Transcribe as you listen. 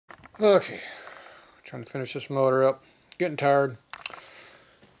Okay, trying to finish this motor up. Getting tired.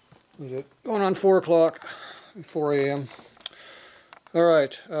 Is it going on 4 o'clock, 4 a.m.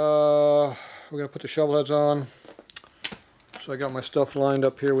 Alright, we're going to put the shovel heads on. So I got my stuff lined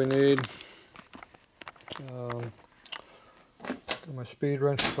up here we need. Got my speed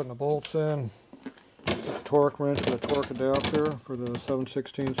wrench for putting the bolts in. Got the torque wrench with a torque adapter for the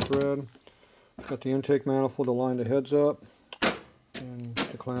 7/16 thread. Got the intake manifold to line the heads up. And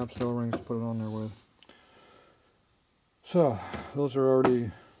the clamps and O-rings to put it on there with. So, those are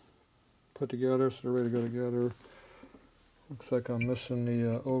already put together, so they're ready to go together. Looks like I'm missing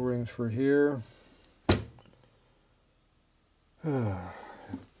the O-rings for here. Turn.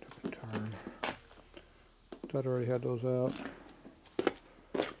 Thought I already had those out.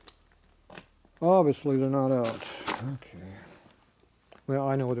 Obviously they're not out. Okay. Well,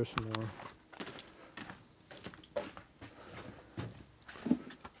 I know there's some more.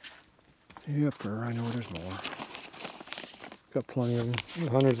 Yepper, I know there's more. Got plenty of them.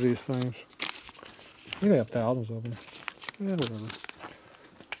 Hundreds of these things. You may have thousands of them. Yeah, whatever.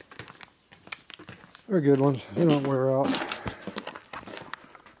 They're good ones. They don't wear out.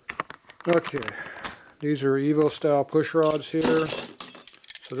 Okay. These are Evo style push rods here.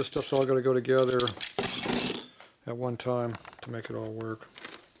 So this stuff's all got to go together at one time to make it all work.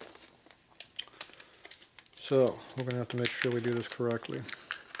 So we're going to have to make sure we do this correctly.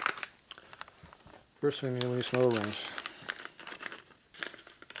 First thing, we need some O-rings.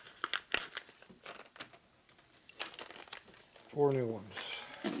 Four new ones.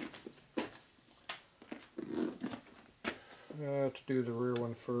 Let's do the rear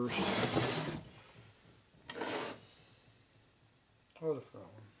one first. Oh, the front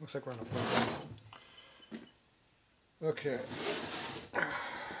one. Looks like we're on the front one. Okay.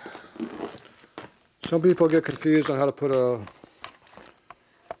 Some people get confused on how to put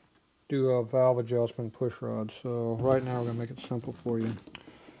do a valve adjustment push rod. So right now we're going to make it simple for you.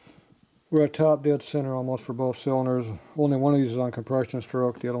 We're at top dead center almost for both cylinders. Only one of these is on compression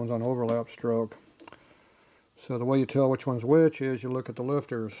stroke, the other one's on overlap stroke. So the way you tell which one's which is you look at the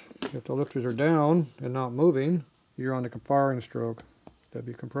lifters. If the lifters are down and not moving, you're on the firing stroke. That'd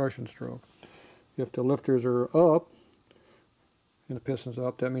be compression stroke. If the lifters are up and the piston's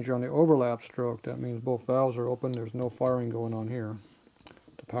up, that means you're on the overlap stroke. That means both valves are open, there's no firing going on here.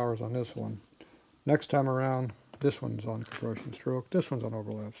 The power's on this one. Next time around, this one's on compression stroke, this one's on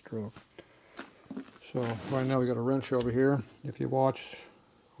overlap stroke. So right now we got a wrench over here. If you watch,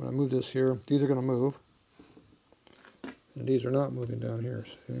 when I move this here, these are going to move. And these are not moving down here,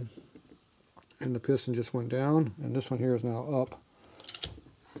 see? And the piston just went down, and this one here is now up.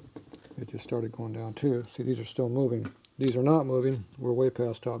 It just started going down too. See, these are still moving. These are not moving. We're way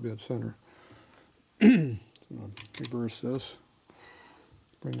past top dead center. So I'm going to reverse this.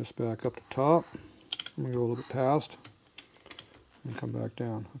 Bring this back up to top. I'm going to go a little bit past and come back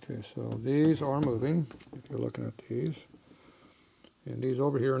down. Okay, so these are moving, if you're looking at these. And these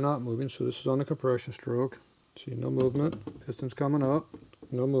over here are not moving, so this is on the compression stroke. See, no movement. Piston's coming up.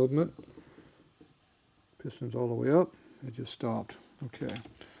 No movement. Piston's all the way up. It just stopped. Okay.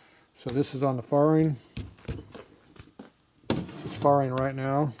 So this is on the firing. It's firing right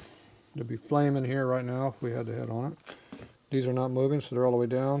now. There'd be flame in here right now if we had the head on it. These are not moving, so they're all the way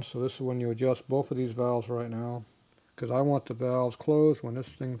down. So this is when you adjust both of these valves right now. Because I want the valves closed when this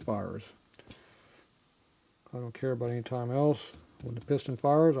thing fires. I don't care about any time else. When the piston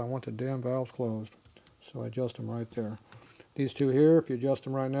fires, I want the damn valves closed. So I adjust them right there. These two here, if you adjust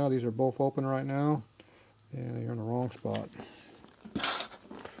them right now, these are both open right now. And you're in the wrong spot.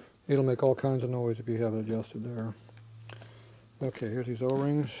 It'll make all kinds of noise if you have it adjusted there. Okay, here's these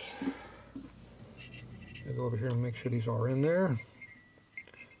O-rings. I go over here and make sure these are in there.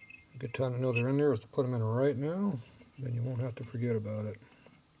 A good time to know they're in there is to put them in right now. Then you won't have to forget about it.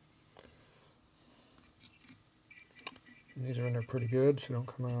 And these are in there pretty good, so they don't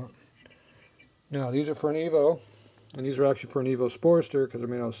come out. Now, these are for an Evo. And these are actually for an Evo Sportster because they're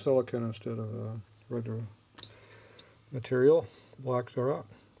made out of silicone instead of regular material. Blacks are up.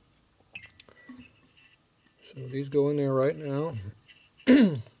 So these go in there right now.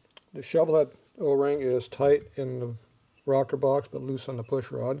 The shovel head O-ring is tight in the rocker box but loose on the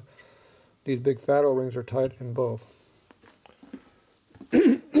push rod. These big fat O-rings are tight in both.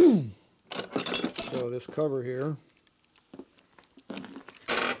 So this cover here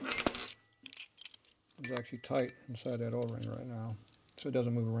is actually tight inside that O-ring right now, so it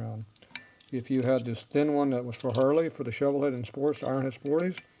doesn't move around. If you had this thin one that was for Harley, for the shovel head and sports, Ironhead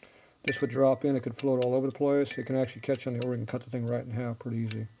Sporties, this would drop in, it could float all over the place. It can actually catch on the O-ring and cut the thing right in half pretty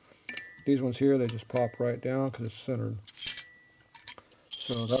easy. These ones here, they just pop right down because it's centered.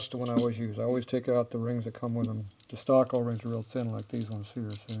 So that's the one I always use. I always take out the rings that come with them. The stock O-rings are real thin like these ones here,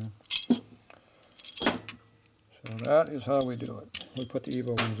 see? So that is how we do it. We put the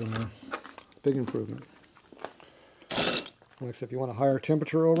Evo ones in there. Big improvement. Next, if you want a higher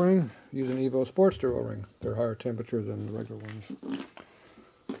temperature O-ring, use an Evo Sportster O-ring. They're higher temperature than the regular ones.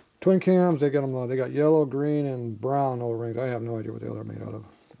 Twin cams, they got yellow, green, and brown O-rings. I have no idea what the other are made out of.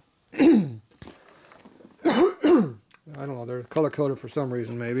 I don't know, they're color coded for some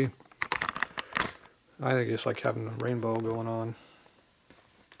reason maybe. I think it's like having a rainbow going on.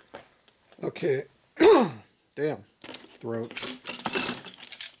 Okay. Damn. Throat.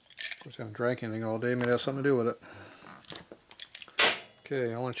 Of course I haven't drank anything all day, maybe it has something to do with it.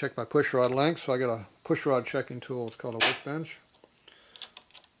 Okay, I want to check my push rod length, so I got a push rod checking tool. It's called a workbench.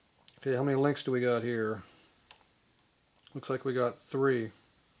 Okay, how many links do we got here? Looks like we got 3.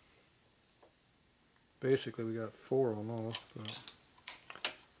 Basically we got 4 almost.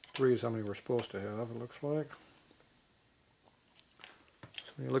 3 is how many we're supposed to have, it looks like.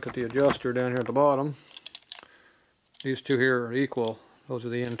 So when you look at the adjuster down here at the bottom, these two here are equal. Those are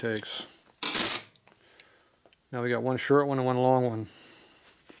the intakes. Now we got one short one and one long one.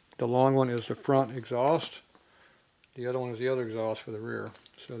 The long one is the front exhaust. The other one is the other exhaust for the rear.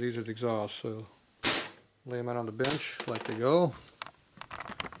 So these are the exhausts. So lay them out on the bench like they go.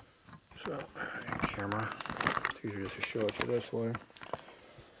 So, camera. It's easier just to show it to you this way.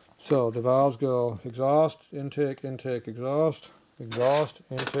 So the valves go exhaust, intake, intake, exhaust, exhaust,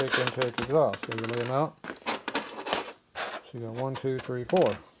 intake, intake, exhaust. So you lay them out. So you got 1, 2, 3,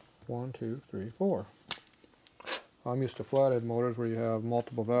 4. 1, 2, 3, 4. I'm used to flathead motors where you have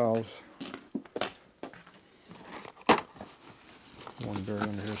multiple valves. One buried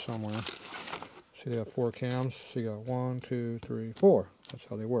under here somewhere. See, they have 4 cams. So you got 1, 2, 3, 4. That's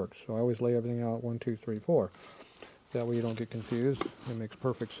how they work. So I always lay everything out 1, 2, 3, 4. That way you don't get confused. It makes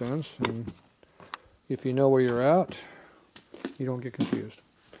perfect sense. And if you know where you're at, you don't get confused.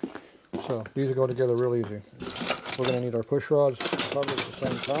 So these go together real easy. We're going to need our push rods covered at the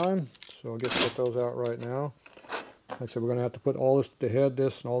same time. So I'll get those out right now. Like I said, we're going to have to put all this, the head,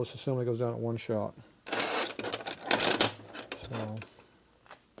 this, and all this assembly goes down at one shot.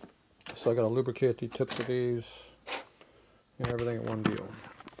 So I got to lubricate the tips of these and everything at one deal.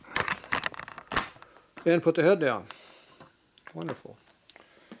 And put the head down. Wonderful.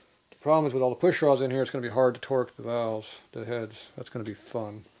 The problem is with all the push rods in here, it's going to be hard to torque the valves, the heads. That's going to be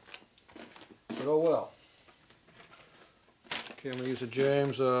fun. But oh well. Okay, I'm going to use the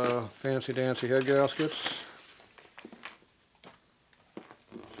James Fancy Dancy head gaskets.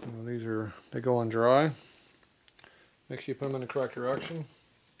 So these are, they go on dry. Make sure you put them in the correct direction.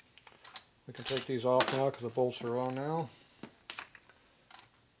 We can take these off now because the bolts are on now.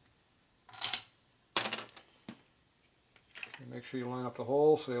 Make sure you line up the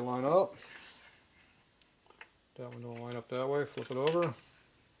holes so they line up. That one don't line up that way. Flip it over.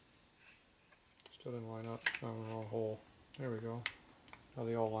 Still didn't line up. Oh, wrong hole. There we go. Now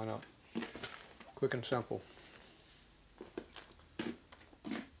they all line up. Quick and simple.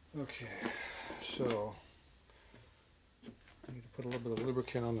 Okay, so I need to put a little bit of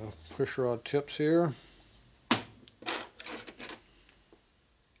lubricant on the push rod tips here. There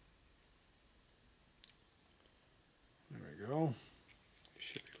we go. They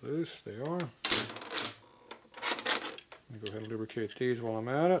should be loose. They are. Let me go ahead and lubricate these while I'm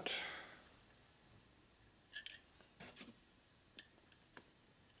at it.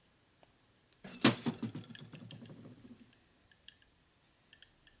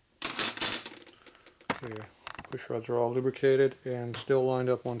 Okay, push rods are all lubricated and still lined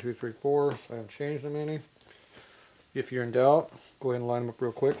up 1, 2, 3, 4. So I haven't changed them any. If you're in doubt, go ahead and line them up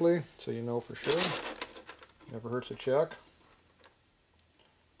real quickly so you know for sure. Never hurts to check.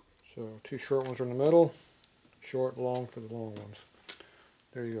 So 2 short ones are in the middle, short, long for the long ones.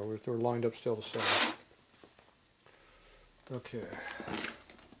 There you go, they're lined up still the same. Okay.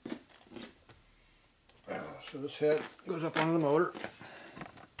 So this head goes up onto the motor.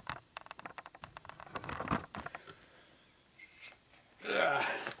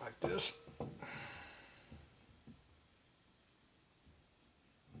 Like this.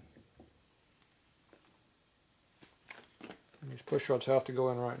 And these push rods have to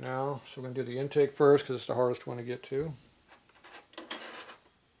go in right now. So we're going to do the intake first because it's the hardest one to get to.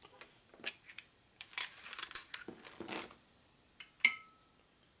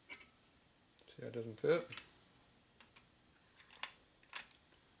 See how it doesn't fit?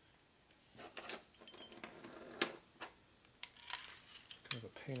 Kind of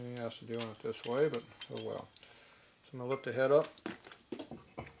a pain in the ass to doing it this way, but oh well. So I'm going to lift the head up,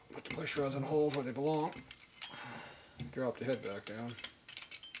 put the push rods in holes where they belong, drop the head back down.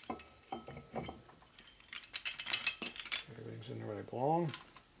 in where they belong.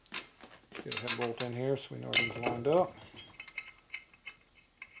 Get a head bolt in here so we know everything's lined up.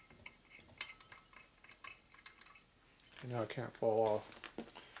 And now it can't fall off.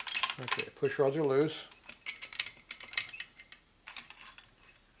 Okay, push rods are loose.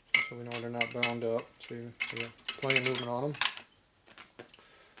 So we know they're not bound up. See, we got plenty of movement on them.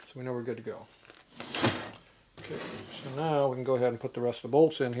 So we know we're good to go. Okay, so now we can go ahead and put the rest of the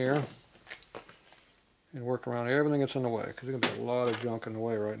bolts in here and work around everything that's in the way, because there's going to be a lot of junk in the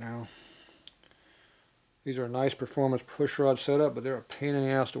way right now. These are a nice performance push rod setup, but they're a pain in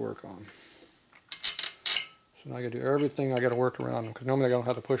the ass to work on. So now I got to do everything I got to work around them, because normally I don't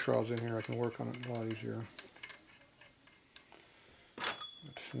have the push rods in here. I can work on it a lot easier. But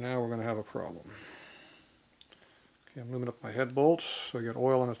now we're going to have a problem. Okay, I'm moving up my head bolts so I get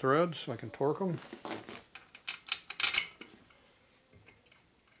oil in the threads so I can torque them.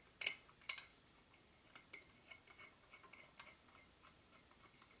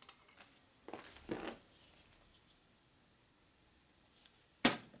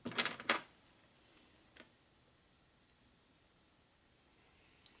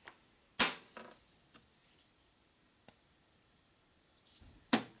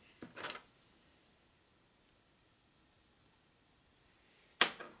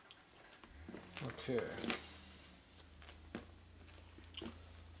 Okay.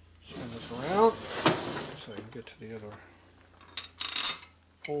 Spin this around so I can get to the other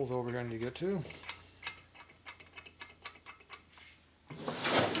holes over here I need to get to.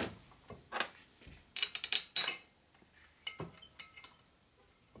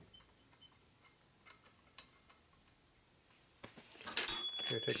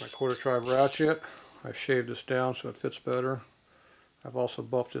 Okay, take my 1/4 ratchet. I've shaved this down so it fits better. I've also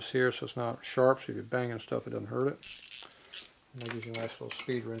buffed this here so it's not sharp, so if you're banging stuff it doesn't hurt it. And that gives you a nice little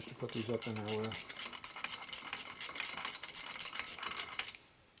speed wrench to put these up in there with.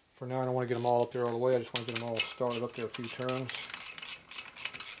 For now I don't want to get them all up there all the way, I just want to get them all started up there a few turns.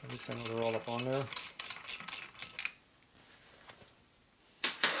 At least I know they're all up on there.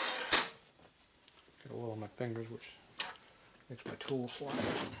 Get oil on my fingers, which makes my tool slide.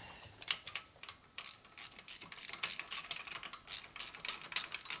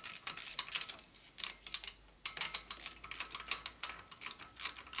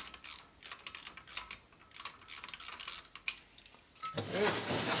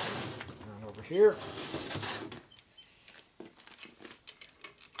 And over here.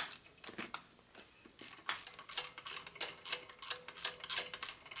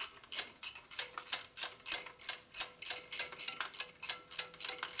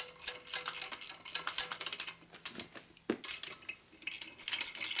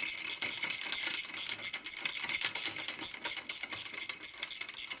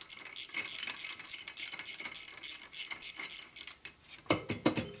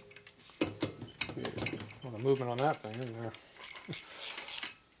 Well, the movement on that thing, isn't there?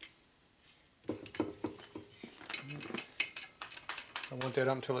 I went that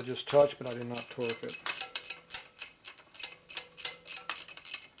up until it just touched, but I did not torque it.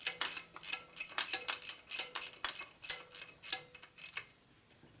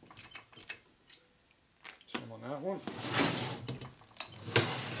 Same on that one.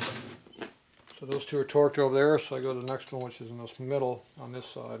 So those two are torqued over there, so I go to the next one, which is in this middle on this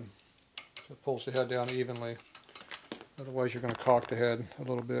side. So it pulls the head down evenly. Otherwise you're going to cock the head a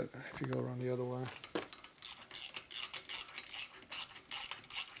little bit if you go around the other way.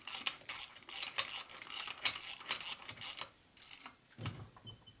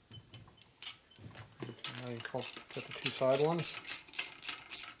 Now you can get the two side ones.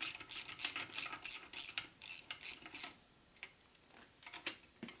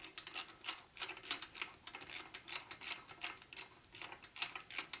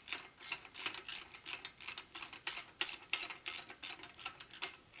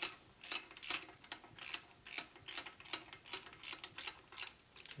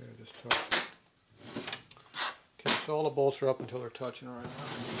 Just touch. Okay, so all the bolts are up until they're touching right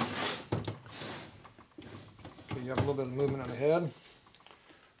now. Okay, you have a little bit of movement on the head.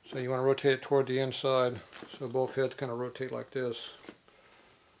 So you want to rotate it toward the inside so both heads kind of rotate like this.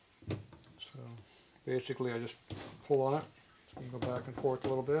 So basically I just pull on it. So you can go back and forth a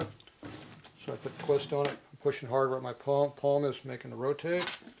little bit. So I put a twist on it. I'm pushing hard where my palm is making the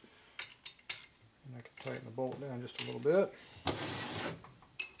rotate. And I can tighten the bolt down just a little bit.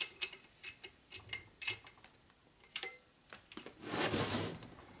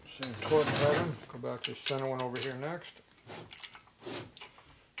 Same torque pattern. Go back to the center one over here next.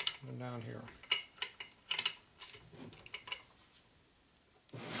 And down here.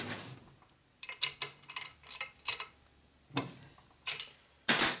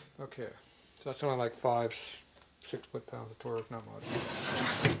 Okay, so that's only like 6 foot-pounds of torque, not much.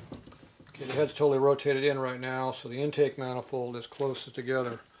 Okay, the head's totally rotated in right now, so the intake manifold is closest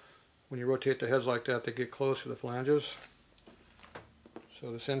together. When you rotate the heads like that, they get close to the flanges.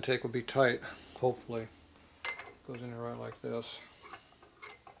 So this intake will be tight, hopefully. Goes in there right like this.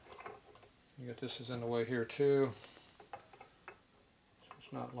 You got this is in the way here too. So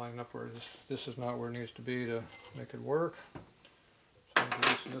it's not lining up where this is not where it needs to be to make it work. So I'm going to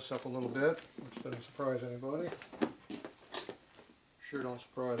loosen this up a little bit, which doesn't surprise anybody. Sure don't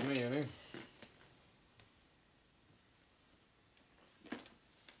surprise me any.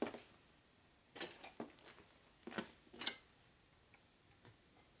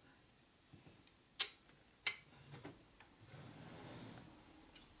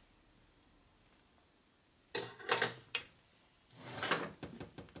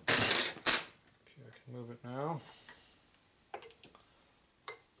 Move it now.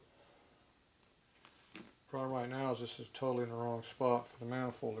 Problem right now is this is totally in the wrong spot for the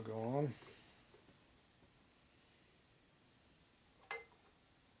manifold to go on.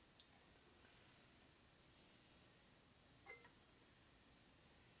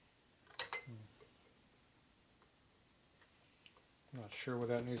 I'm not sure where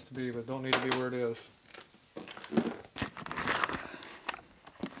that needs to be, but don't need to be where it is.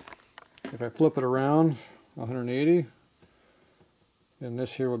 If I flip it around 180, then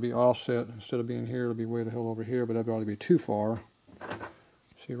this here will be offset. Instead of being here, it'll be way the hell over here, but that'd probably be too far.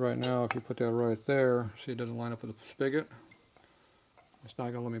 See, right now, if you put that right there, see it doesn't line up with the spigot. It's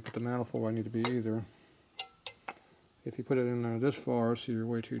not going to let me put the manifold where I need to be either. If you put it in there this far, see, you're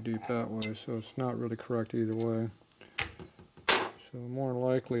way too deep that way, so it's not really correct either way. So more than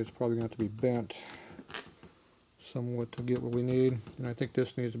likely, it's probably going to have to be bent somewhat to get what we need. And I think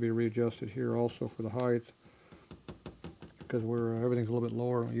this needs to be readjusted here also for the height, because everything's a little bit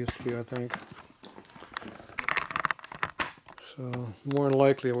lower than it used to be, I think. So more than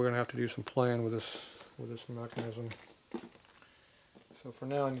likely we're going to have to do some playing with this mechanism. So for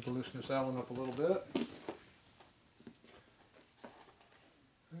now I need to loosen this Allen up a little bit.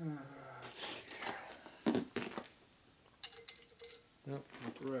 Nope,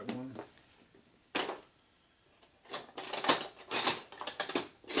 not the right one.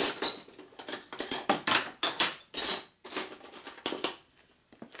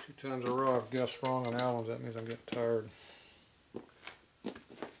 2 times a row I've guessed wrong on Allens. That means I'm getting tired.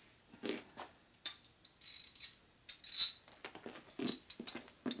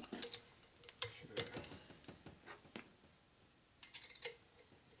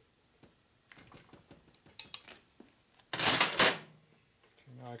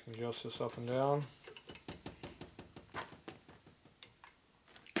 Now I can adjust this up and down.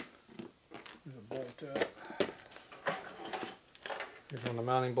 There's a bolt out. Here's one of the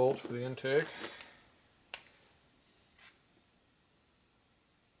mounting bolts for the intake.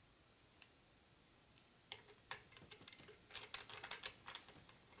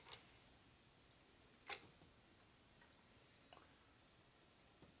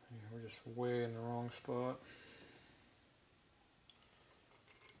 Yeah, we're just way in the wrong spot.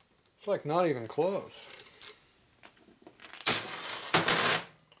 It's like not even close.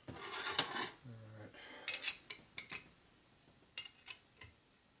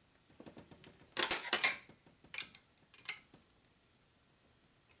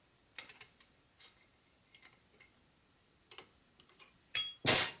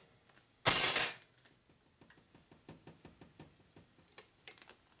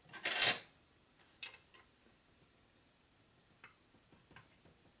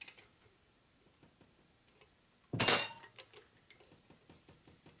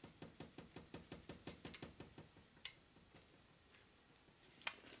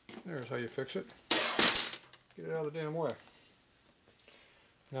 There's how you fix it. Get it out of the damn way.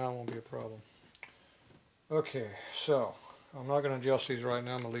 Now it won't be a problem. Okay, so I'm not going to adjust these right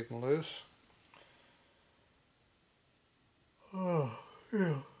now. I'm going to leave them loose. Oh,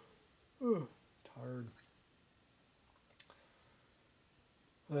 yeah. Oh, tired.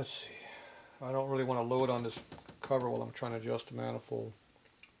 Let's see. I don't really want to load on this cover while I'm trying to adjust the manifold.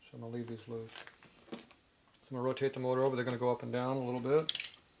 So I'm going to leave these loose. So I'm going to rotate the motor over. They're going to go up and down a little bit.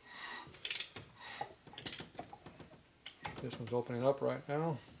 This one's opening up right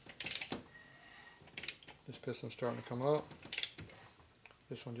now. This piston's starting to come up.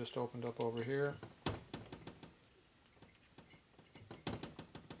 This one just opened up over here.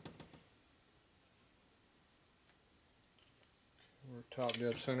 We're top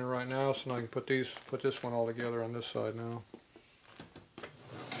dead center right now, so now I can put this one all together on this side now.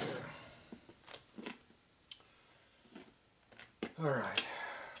 All right.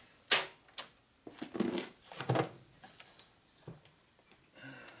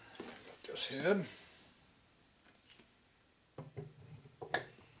 this head.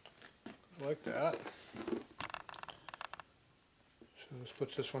 Like that. So let's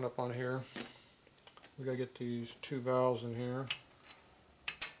put this one up on here. We gotta get these two valves in here.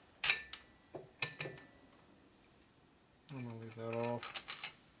 I'm gonna leave that off.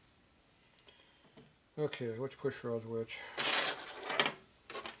 Okay, which push rod's which?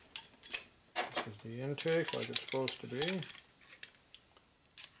 This is the intake, like it's supposed to be.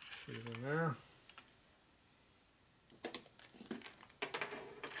 Shoot it in there.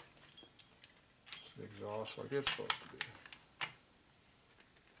 It's the exhaust, like it's supposed to be.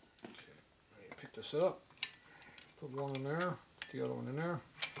 Okay, now you pick this up. Put one in there. Put the other one in there.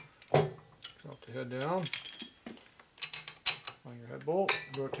 Drop the head down. Find your head bolt.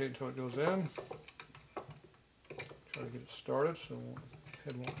 Rotate until it goes in. Try to get it started so the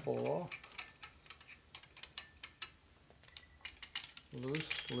head won't fall off.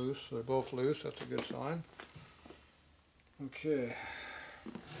 Loose, loose. They're both loose. That's a good sign. Okay.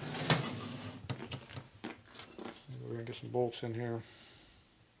 We're going to get some bolts in here.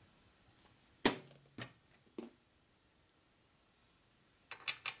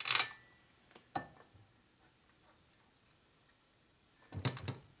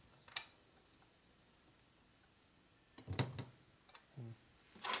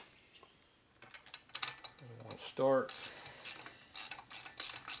 Start.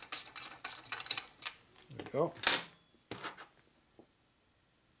 There we go.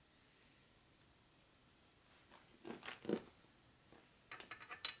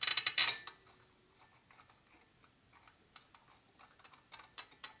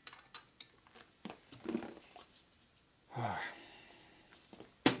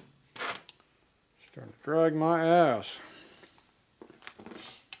 Starting to drag my ass.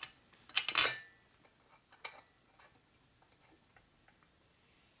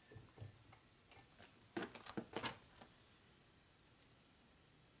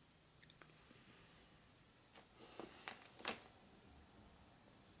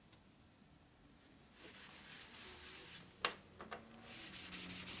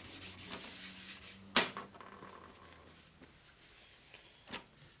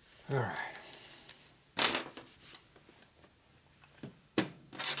 All right.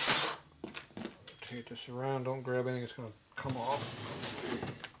 Rotate this around. Don't grab anything that's going to come off.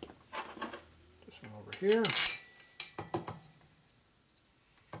 This one over here.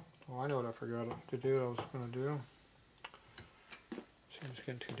 Oh, I know what I forgot to do. I was going to do. See, I'm just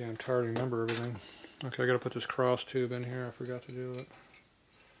getting too damn tired to remember everything. Okay, I got to put this cross tube in here. I forgot to do it.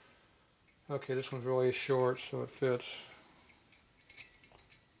 Okay, this one's really short, so it fits.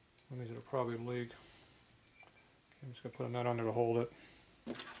 That means it'll probably leak. Okay, I'm just going to put a nut on there to hold it.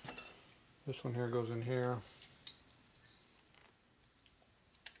 This one here goes in here.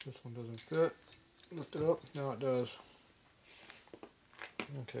 This one doesn't fit. Lift it up. Now it does.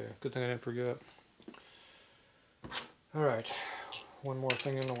 Okay, good thing I didn't forget. Alright, one more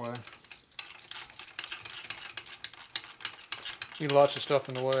thing in the way. Need lots of stuff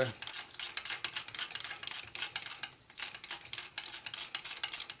in the way.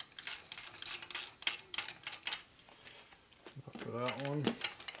 Not for that one.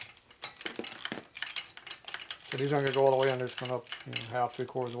 So these aren't going to go all the way in, they're just going up, you know, half,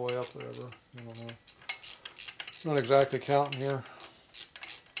 3/4 of the way up, whatever. I don't know. Not exactly counting here.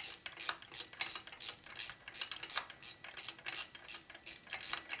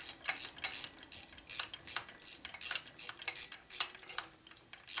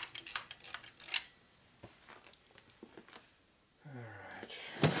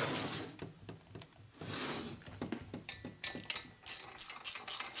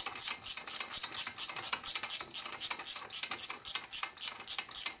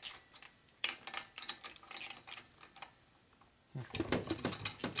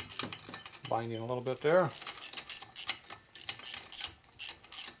 Binding a little bit there.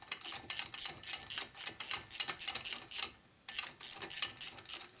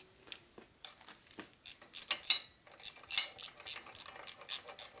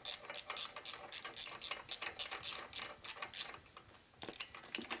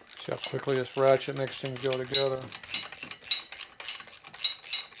 See how quickly this ratchet makes things go together.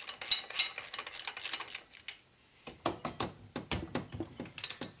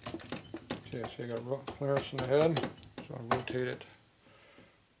 Okay, so you got clearance in the head, so I'll rotate it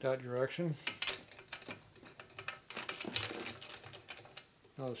that direction.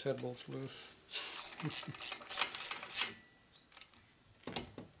 Now this head bolt's loose.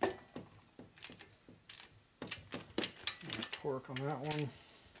 Torque on that one.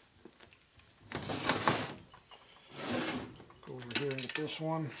 Go over here and get this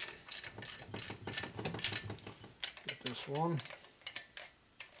one. this one.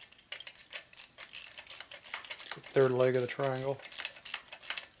 The third leg of the triangle.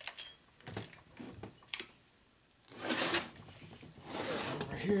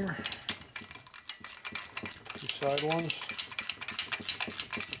 Over here. Two side ones.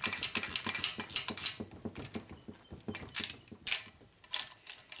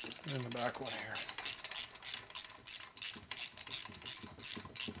 And the back one here.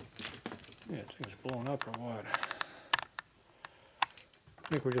 Yeah, thing's blowing up or what?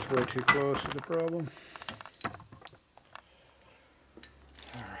 I think we're just way too close to the problem.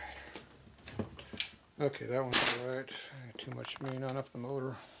 Alright. Okay, that one's alright. Too much main on off the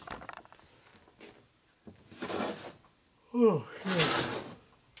motor. Oh,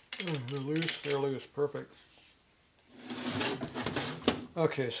 shit. They're loose. They're loose. Perfect.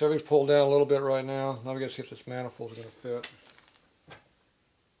 Okay, so everything's pulled down a little bit right now. Now we gotta see if this manifold's gonna fit.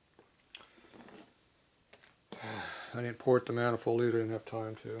 I didn't port the manifold either, didn't have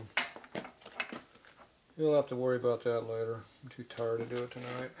time to. You'll have to worry about that later. I'm too tired to do it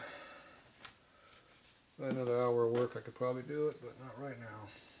tonight. If I had another hour of work I could probably do it, but not right now.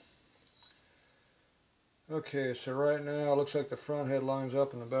 Okay, so right now it looks like the front head lines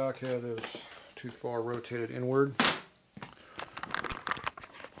up and the back head is too far rotated inward. So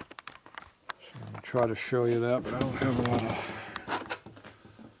I'm going to try to show you that, but I don't have a lot of...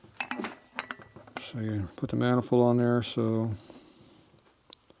 So you put the manifold on there, so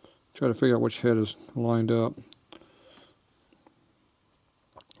try to figure out which head is lined up.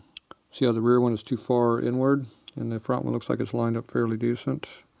 See how the rear one is too far inward, and the front one looks like it's lined up fairly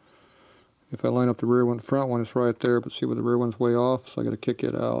decent. If I line up the rear one, the front one is right there, but see where the rear one's way off, so I got to kick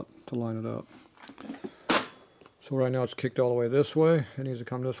it out to line it up. So right now it's kicked all the way this way. It needs to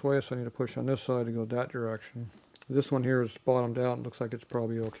come this way, so I need to push on this side to go that direction. This one here is bottomed out and looks like it's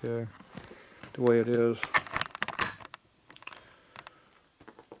probably okay the way it is.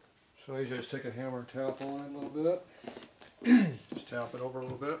 So I just take a hammer and tap on it a little bit. Just tap it over a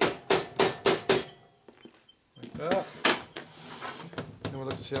little bit. Like that. And we'll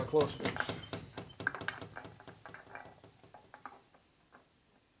look to see how close it is.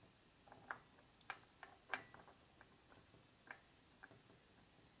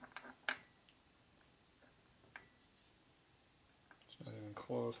 It's not even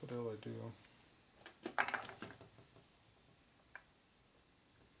close. What the hell did I do?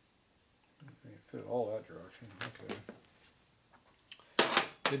 Fit all that direction. Okay.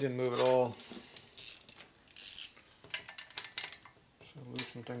 It didn't move at all. So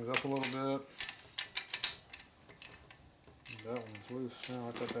loosen things up a little bit. That one's loose now.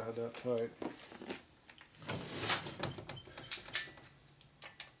 I thought I had that tight.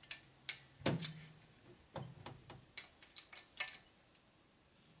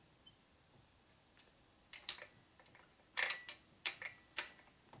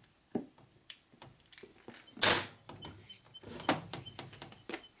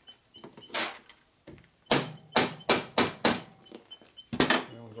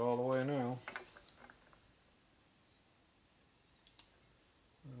 All the way now.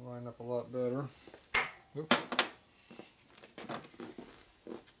 Line up a lot better. Oops.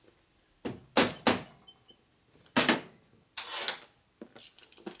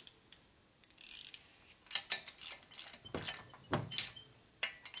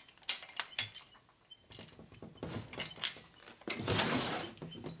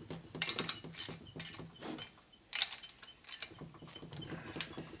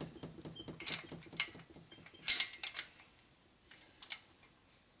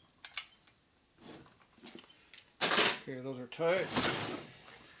 Okay, those are tight.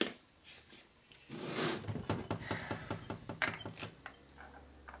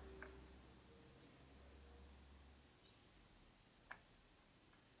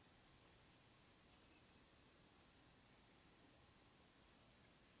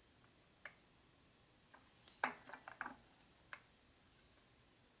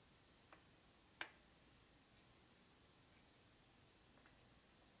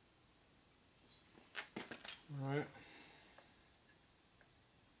 All right.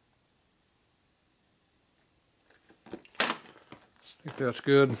 I think that's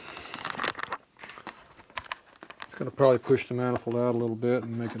good. Going to probably push the manifold out a little bit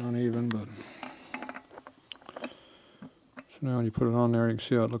and make it uneven, but so now when you put it on there, you can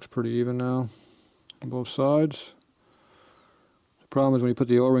see how it looks pretty even now on both sides. The problem is when you put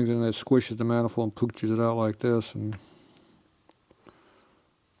the O-rings in, it squishes the manifold and pooches it out like this, and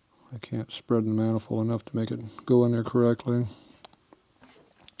I can't spread the manifold enough to make it go in there correctly.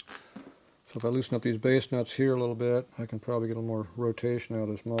 So if I loosen up these base nuts here a little bit, I can probably get a little more rotation out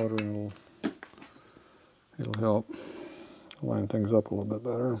of this motor, and it'll help. line things up a little bit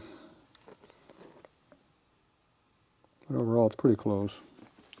better. But overall, it's pretty close.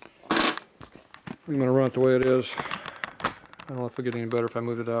 I'm going to run it the way it is. I don't know if it'll get any better if I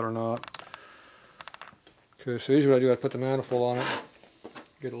moved it out or not. Okay, so usually what I do, I put the manifold on it,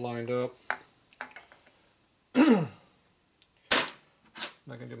 get it lined up.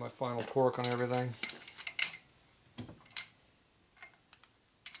 I can do my final torque on everything.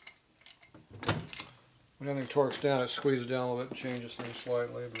 When anything torques down, it squeezes down a little bit and changes things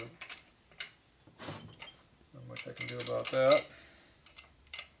slightly, but not much I can do about that.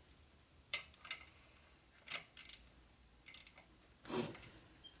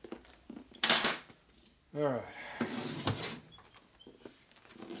 All right.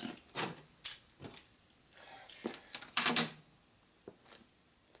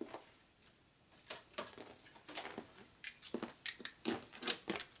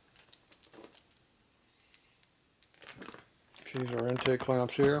 These are intake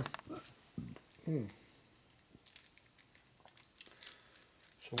clamps here. So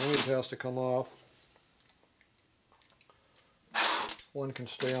one of these has to come off. One can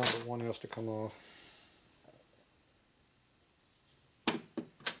stay on, but one has to come off.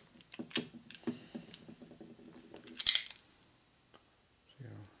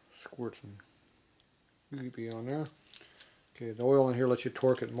 Squirt some UV on there. Okay, the oil in here lets you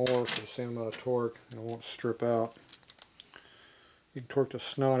torque it more for the same amount of torque, and it won't strip out. You can torque the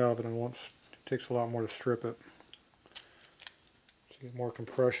snot out of it, and it takes a lot more to strip it. So you get more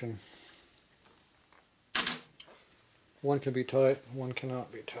compression. One can be tight, one cannot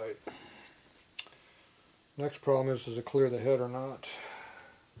be tight. Next problem is, does it clear the head or not?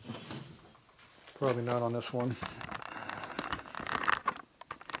 Probably not on this one.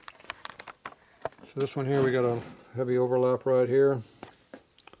 So this one here, we got a heavy overlap right here.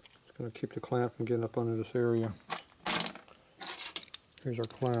 It's going to keep the clamp from getting up under this area. Here's our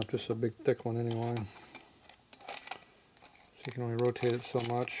clamp, just a big thick one anyway. So you can only rotate it so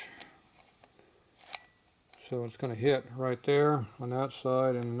much. So it's going to hit right there on that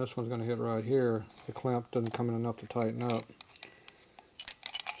side, and this one's going to hit right here. The clamp doesn't come in enough to tighten up.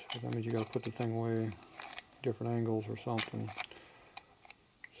 So that means you got to put the thing way different angles or something.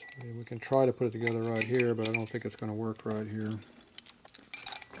 So we can try to put it together right here, but I don't think it's going to work right here.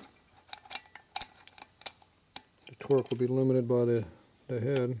 The torque will be limited by the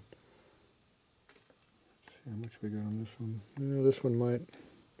head. Let's see how much we got on this one. Yeah, this one might.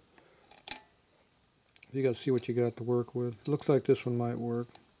 You got to see what you got to work with. It looks like this one might work.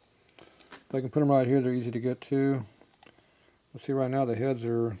 If I can put them right here, they're easy to get to. Let's see, right now the heads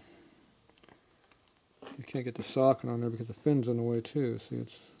are, you can't get the socket on there because the fin's in the way too. See,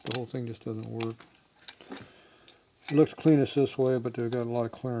 the whole thing just doesn't work. It looks cleanest this way, but they've got a lot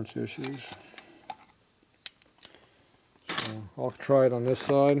of clearance issues. So I'll try it on this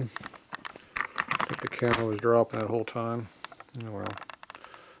side. I think the camera was dropping that whole time. Oh well.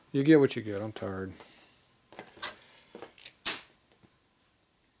 You get what you get. I'm tired.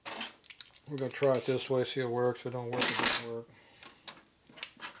 We're going to try it this way, see if it works. If it don't work, it doesn't work.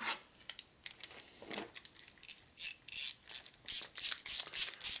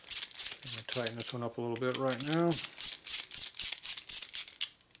 I'm going to tighten this one up a little bit right now. Goes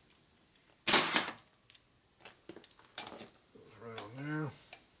right on there.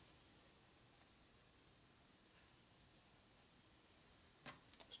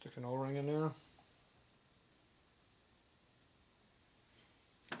 Stick an O-ring in there.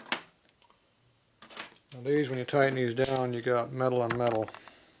 Now these, when you tighten these down, you got metal on metal.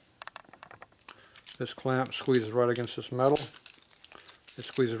 This clamp squeezes right against this metal. It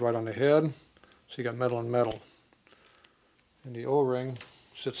squeezes right on the head, so you got metal on metal. And the O-ring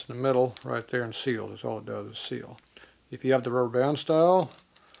sits in the middle right there and seals. That's all it does, is seal. If you have the rubber band style,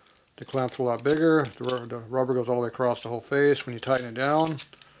 the clamp's a lot bigger. The rubber goes all the way across the whole face. When you tighten it down,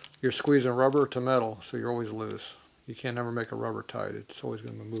 you're squeezing rubber to metal, so you're always loose. You can't never make a rubber tight. It's always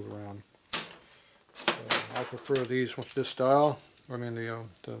going to move around. I prefer these with this style. I mean the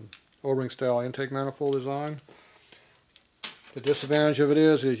O-ring style intake manifold design. The disadvantage of it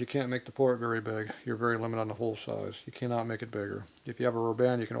is you can't make the port very big. You're very limited on the hole size. You cannot make it bigger. If you have a rubber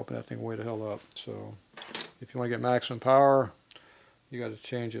band, you can open that thing way the hell up. So if you want to get maximum power, you got to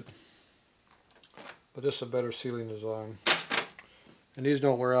change it. But this is a better sealing design. And these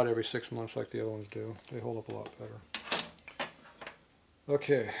don't wear out every 6 months like the other ones do. They hold up a lot better.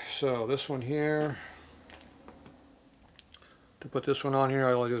 Okay, so this one here. To put this one on here,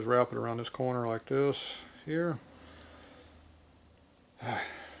 all I do is wrap it around this corner like this here.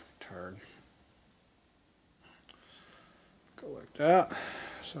 Tired. Go like that.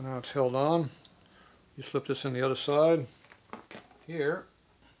 So now it's held on. You slip this in the other side. here,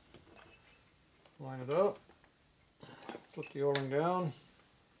 line it up, flip the O-ring down,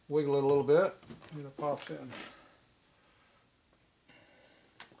 wiggle it a little bit, and it pops in.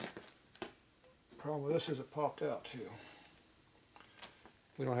 Problem with this is it popped out too.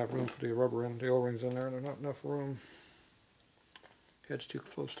 We don't have room for the rubber end, the O-rings in there. There's not enough room. Head's too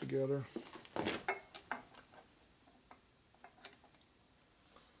close together. Okay,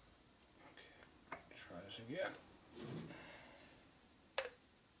 try this again.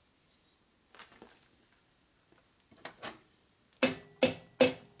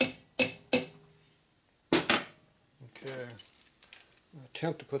 Okay.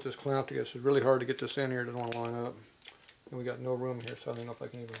 Attempt to put this clamp together. It's really hard to get this in here. It doesn't want to line up. And we got no room here, so I don't know if I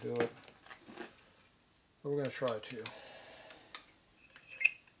can even do it. But we're going to try to.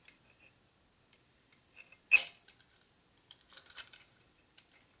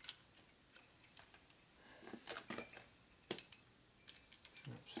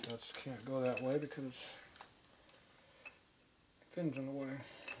 Oops, that can't go that way because fin's in the way.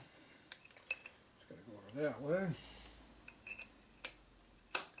 It's got to go over that way.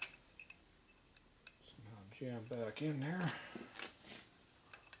 Jam back in there.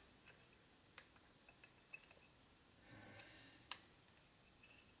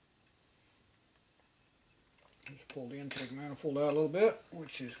 Just pull the intake manifold out a little bit,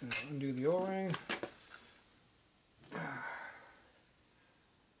 which is going to undo the O-ring. She's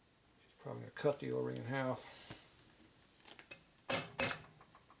probably going to cut the O-ring in half.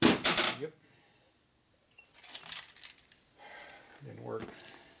 Yep. Didn't work.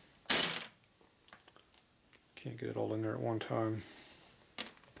 Can't get it all in there at one time.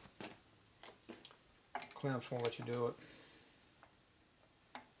 Clamps won't let you do it.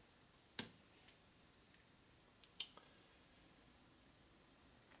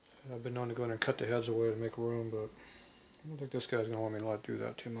 I've been known to go in there and cut the heads away to make room, but I don't think this guy's going to want me to let do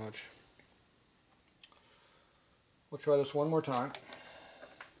that too much. We'll try this one more time.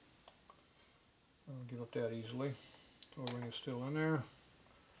 I don't give up that easily. O-ring is still in there.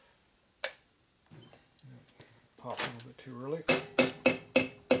 Pop a little bit too early. I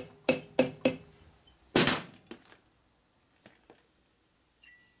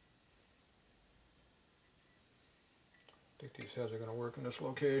think these heads are going to work in this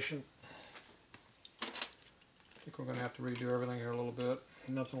location. I think we're going to have to redo everything here a little bit.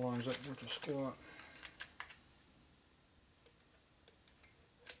 Nothing lines up with the squat.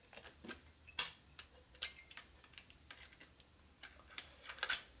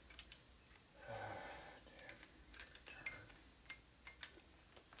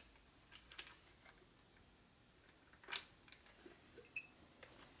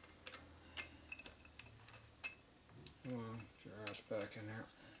 Come on, get your ass back in there.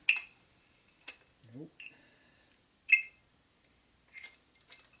 Nope.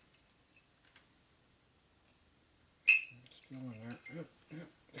 Still in there. Yep, yep.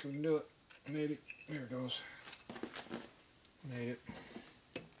 I think we can do it. Made it. There it goes. Made it.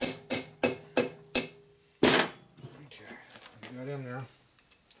 Okay, got in there.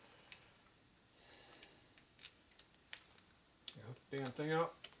 Hook the damn thing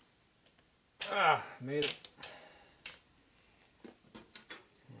out. Ah, made it.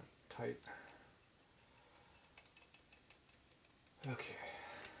 Tight. Okay.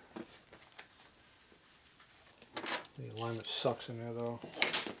 The alignment sucks in there though.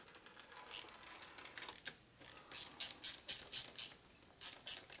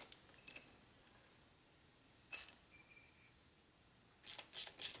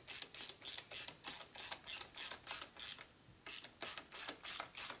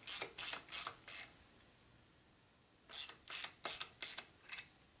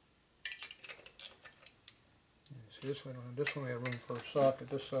 See, this one we have room for a socket.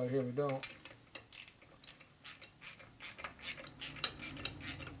 This side here we don't.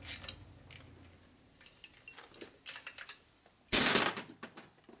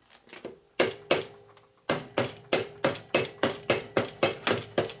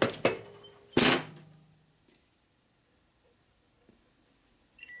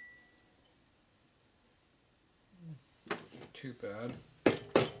 Too bad.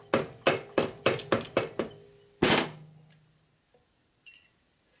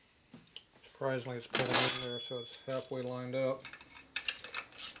 Surprisingly, it's pulling in there, so it's halfway lined up.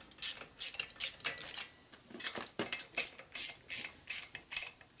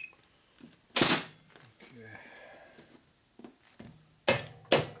 Okay.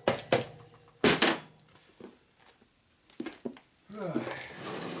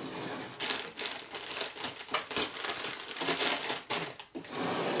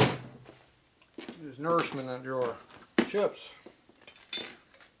 There's nourishment in that drawer. chips.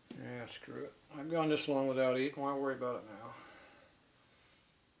 Yeah, screw it. I've gone this long without eating. Why worry about it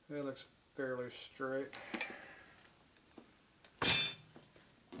now? It looks fairly straight.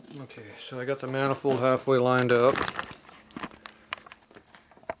 Okay, so I got the manifold halfway lined up.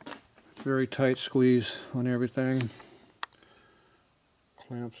 Very tight squeeze on everything.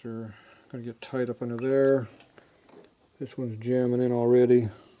 Clamps are going to get tight up under there. This one's jamming in already.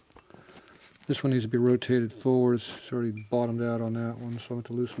 This one needs to be rotated forward. It's already bottomed out on that one, so I have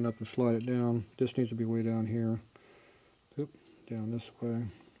to loosen up and slide it down. This needs to be way down here. Oop, down this way.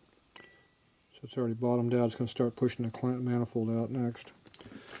 So it's already bottomed out. It's going to start pushing the clamp manifold out next.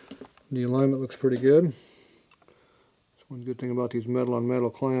 The alignment looks pretty good. That's one good thing about these metal on metal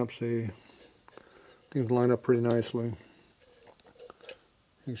clamps. Things line up pretty nicely.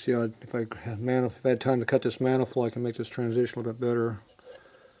 You can see if I had time to cut this manifold, I can make this transition a little bit better.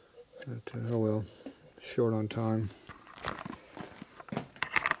 But, oh well, short on time.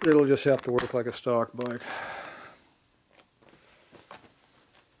 It'll just have to work like a stock bike.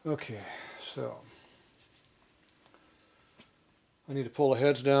 Okay, so I need to pull the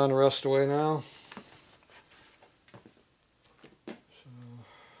heads down the rest of the way now. So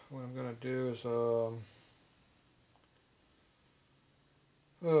what I'm going to do is, I'm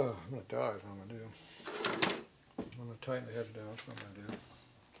going to die is what I'm going to do. I'm going to tighten the heads down, that's what I'm going to do.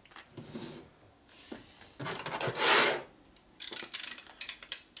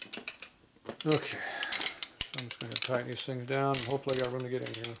 Okay, so I'm just going to tighten these things down, and hopefully I got room to get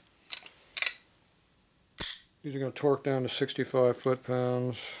in here. These are going to torque down to 65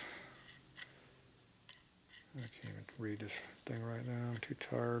 foot-pounds. I can't even read this thing right now, I'm too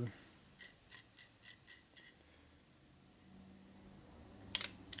tired.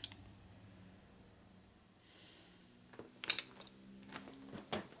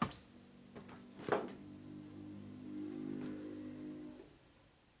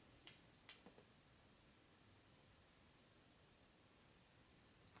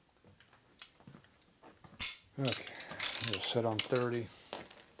 Okay, I'm going to set on 30.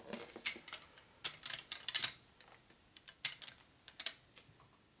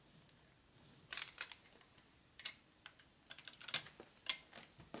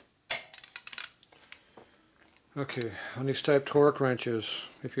 Okay, on these type torque wrenches,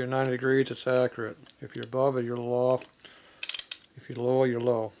 if you're 90 degrees, it's accurate. If you're above it, you're a little off. If you're low, you're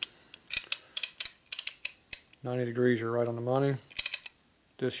low. 90 degrees, you're right on the money.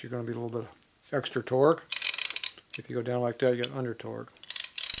 This, you're going to be a little bit extra torque. If you go down like that, you get under torque.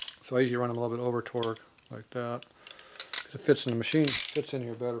 So I usually run them a little bit over torque, like that. Because it fits in the machine, fits in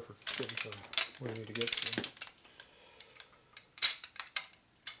here better for getting to where you need to get to.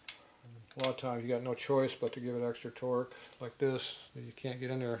 A lot of times you got no choice but to give it extra torque, like this. You can't get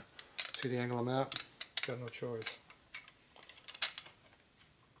in there. See the angle I'm at? Got no choice.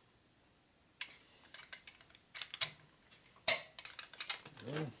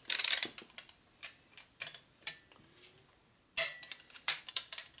 There.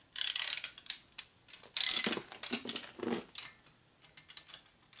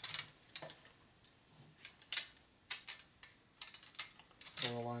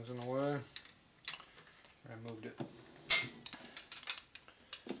 All the lines in the way. I moved it.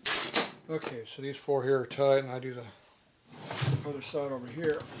 Okay, so these four here are tight, and I do the other side over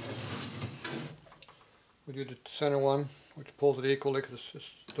here. We do the center one, which pulls it equally because it's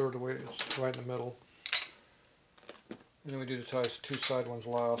just a third of the way, it's right in the middle. And then we do the two side ones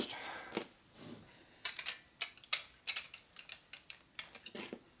last.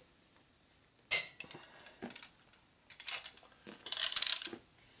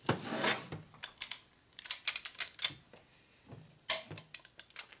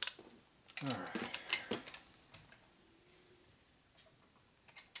 Alright.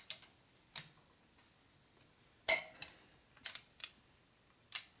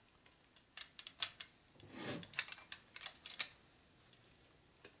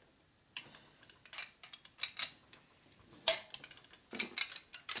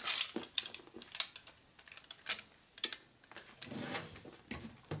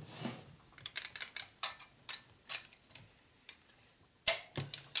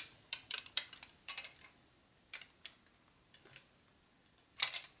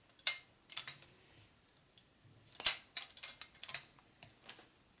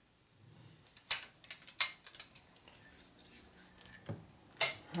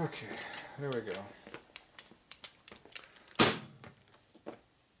 Okay, there we go.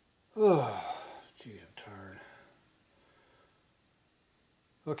 Oh, geez, I'm tired.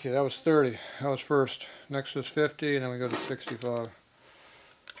 Okay, that was 30. That was first. Next is 50, and then we go to 65.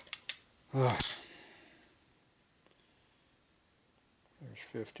 Oh.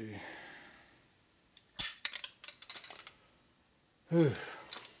 There's 50. Whew.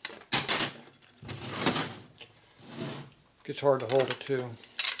 Gets hard to hold it too.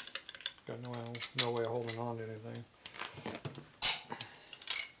 Got no way of holding on to anything.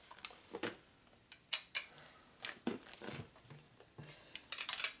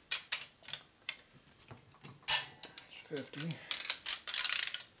 It's 50.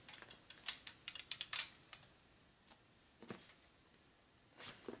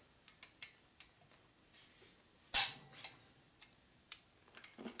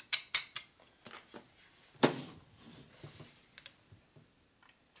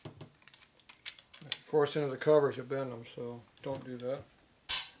 Force into the covers, you bend them, so don't do that.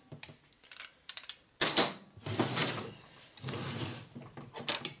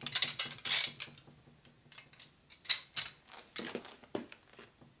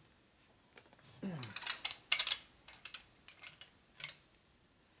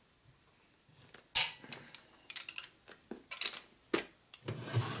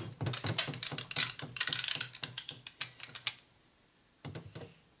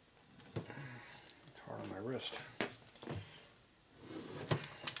 Wrist.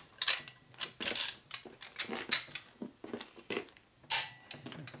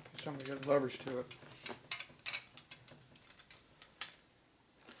 Somebody got leverage to it.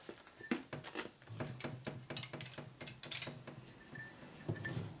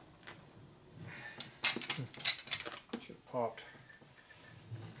 Should have popped.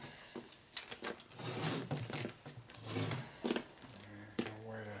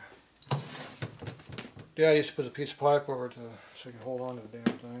 Yeah, I used to put a piece of pipe over it so you can hold on to the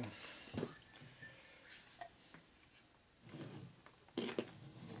damn thing.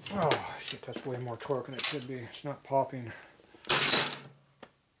 Oh, shit, that's way more torque than it should be. It's not popping.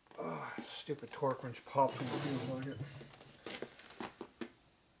 Oh, stupid torque wrench pops when it feels like it.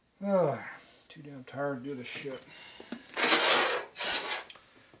 Oh, too damn tired to do this shit.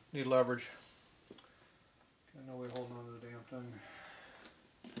 Need leverage. Got no way of holding on to the damn thing.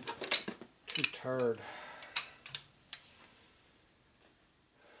 Too tired.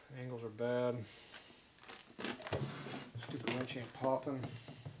 Angles are bad. Stupid wrench ain't popping.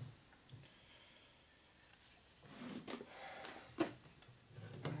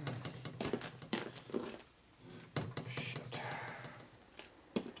 Shit.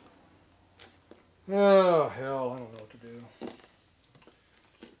 Oh hell, I don't know what to do. I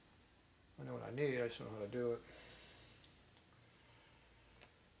know what I need, I just don't know how to do it.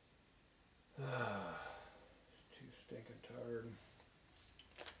 Too stinking tired.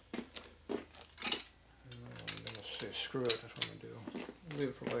 I'm gonna say screw it, that's what I'm gonna do. Leave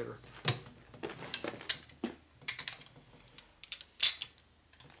it for later.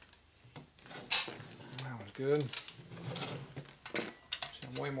 That one's good. See,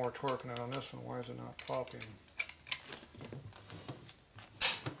 I'm way more torque than on this one. Why is it not popping?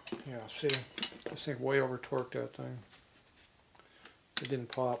 Yeah, see, this thing way over torqued that thing. It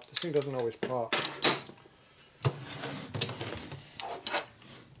didn't pop. This thing doesn't always pop.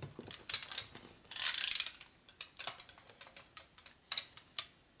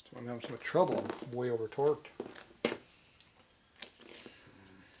 So I'm having so much trouble. I'm way over torqued.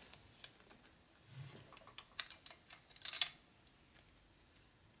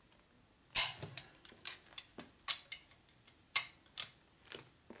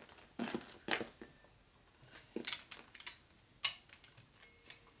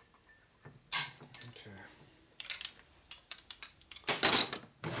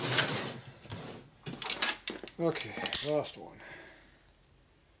 Okay, last one.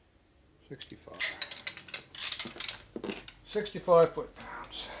 65. 65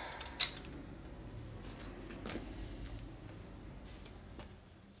 foot-pounds.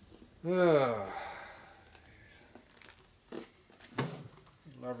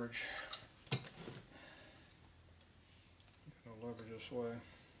 Leverage. No leverage this way.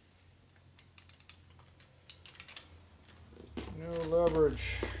 No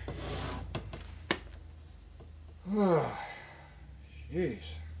leverage. Jeez.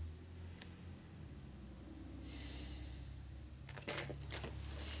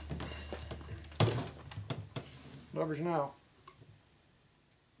 Leverage now.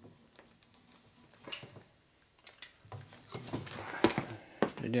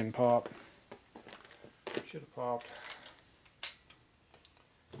 It didn't pop. Should have popped.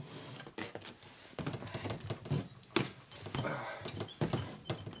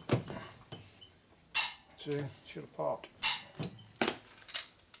 See, should have popped.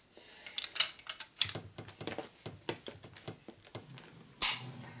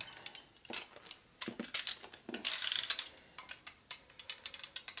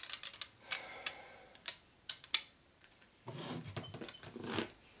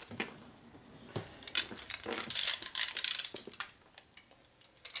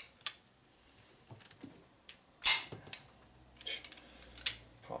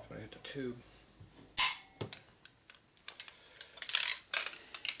 tube.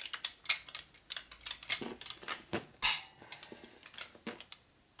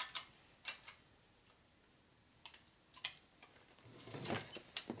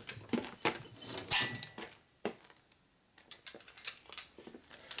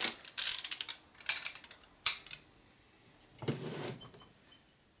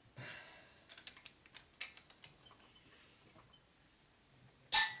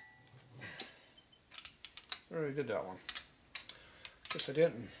 I already did that one. Guess I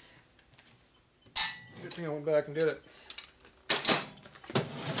didn't. Good thing I went back and did it.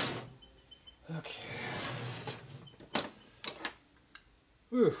 Okay.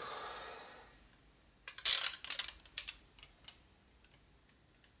 Whew.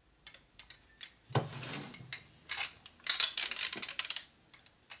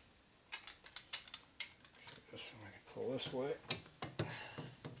 This one I can pull this way.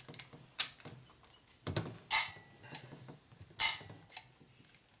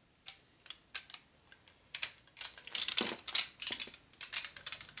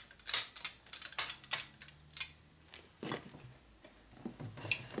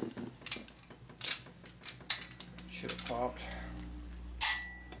 Should have popped.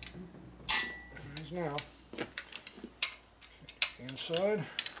 There it is now. The inside.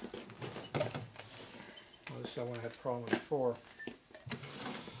 Well, this is the one I had a problem with before.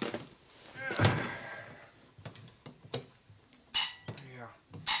 Yeah,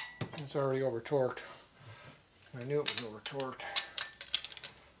 it's already over torqued. I knew it was over torqued.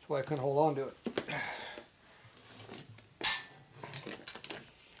 That's why I couldn't hold on to it.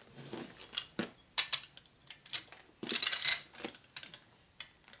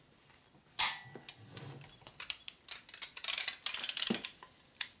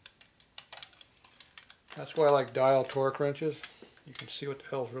 That's why I like dial torque wrenches. You can see what the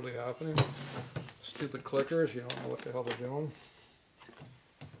hell's really happening. Stupid clickers, you don't know what the hell they're doing.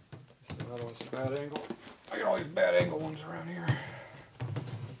 This is another one's a bad angle. I got all these bad angle ones around here.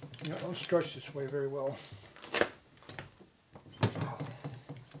 You know, don't stretch this way very well. Oh.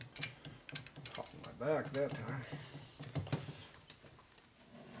 Popping my back that time.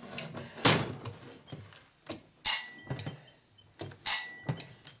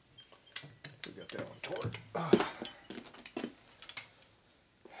 We got that one torqued.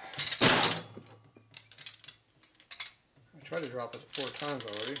 I tried to drop it 4 times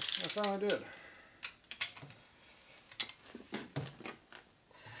already. I finally did.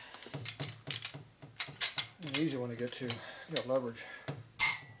 An easy one to get to. You got leverage. There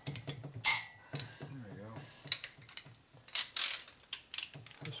you go.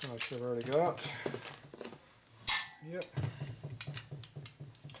 This one I should have already got. Yep.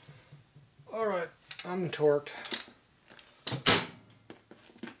 Alright, I'm torqued.